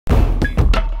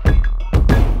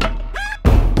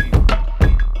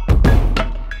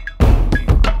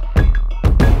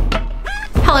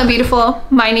Hello beautiful,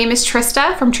 my name is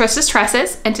Trista from TRISTA'S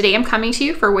Tresses, and today I'm coming to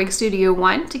you for Wig Studio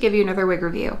 1 to give you another wig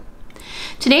review.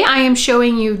 Today I am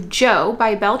showing you Jo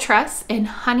by Belle Tress in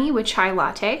Honey with Chai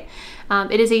Latte.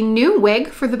 It is a new wig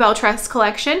for the Belle Tress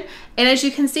collection, and as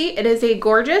you can see, it is a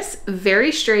gorgeous,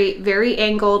 very straight, very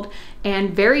angled,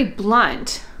 and very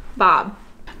blunt bob.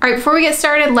 All right, before we get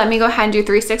started, let me go ahead and do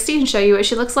 360 and show you what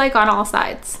she looks like on all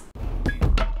sides.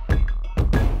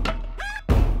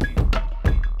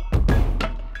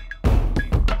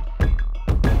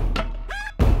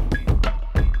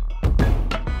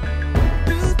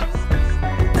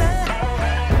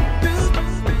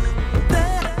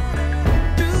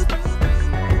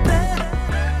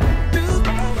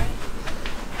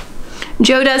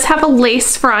 Jo does have a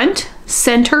lace front,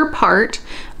 center part,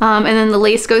 and then the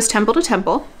lace goes temple to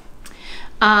temple.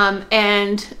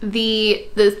 And the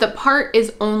part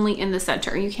is only in the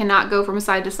center. You cannot go from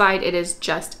side to side. It is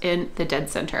just in the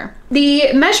dead center.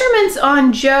 The measurements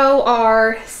on Jo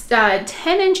are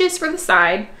 10 inches for the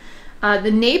side.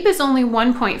 The nape is only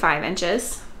 1.5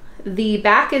 inches. The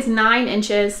back is 9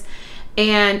 inches,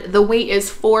 and the weight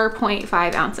is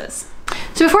 4.5 ounces.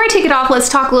 So before I take it off, let's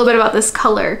talk a little bit about this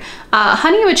color.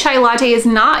 Honey with Chai Latte is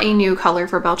not a new color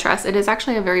for Belle Tress. It is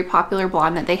actually a very popular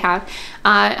blonde that they have.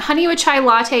 Honey with Chai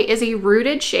Latte is a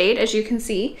rooted shade, as you can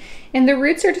see, and the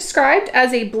roots are described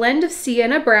as a blend of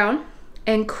sienna brown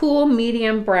and cool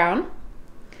medium brown.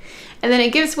 And then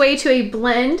it gives way to a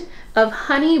blend of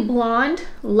honey blonde,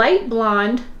 light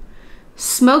blonde,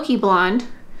 smoky blonde,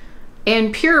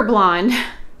 and pure blonde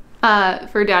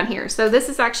for down here. So this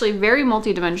is actually very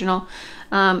multi-dimensional.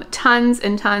 Tons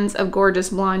and tons of gorgeous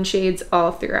blonde shades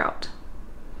all throughout.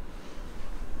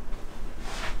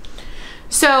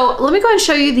 So let me go and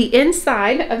show you the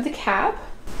inside of the cap.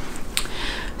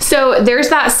 So there's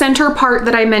that center part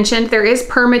that I mentioned. There is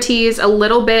permatease a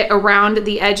little bit around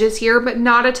the edges here, but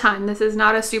not a ton. This is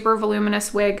not a super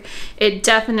voluminous wig. It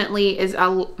definitely is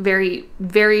a very,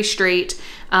 very straight.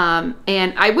 And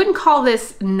I wouldn't call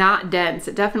this not dense.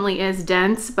 It definitely is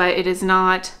dense, but it is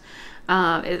not,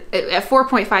 at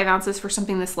 4.5 ounces for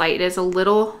something this light, it is a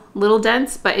little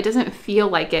dense, but it doesn't feel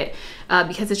like it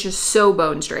because it's just so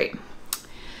bone straight.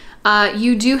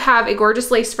 You do have a gorgeous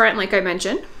lace front, like I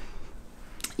mentioned.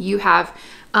 You have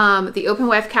the open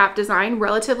weft cap design,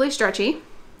 relatively stretchy.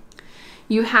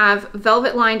 You have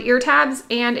velvet lined ear tabs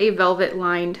and a velvet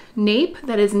lined nape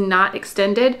that is not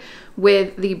extended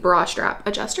with the bra strap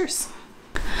adjusters.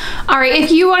 All right, if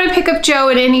you want to pick up Jo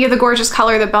in any of the gorgeous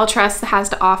color that Belle Tress has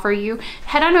to offer you,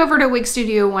 head on over to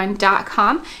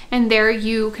wigstudio1.com, and there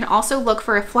you can also look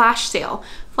for a flash sale.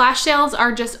 Flash sales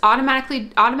are just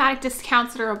automatic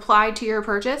discounts that are applied to your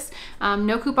purchase.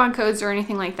 No coupon codes or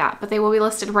anything like that, but they will be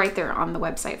listed right there on the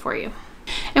website for you.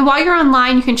 And while you're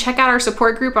online, you can check out our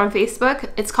support group on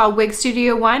Facebook. It's called Wig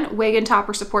Studio 1 Wig and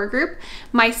Topper Support Group.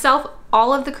 Myself,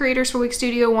 all of the creators for Wig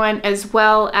Studio 1, as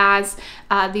well as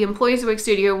the employees of Wig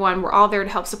Studio 1, we're all there to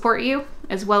help support you,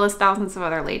 as well as thousands of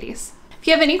other ladies. If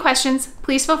you have any questions,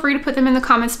 please feel free to put them in the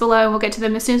comments below, and we'll get to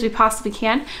them as soon as we possibly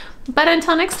can. But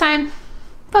until next time,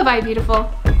 bye-bye,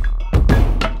 beautiful.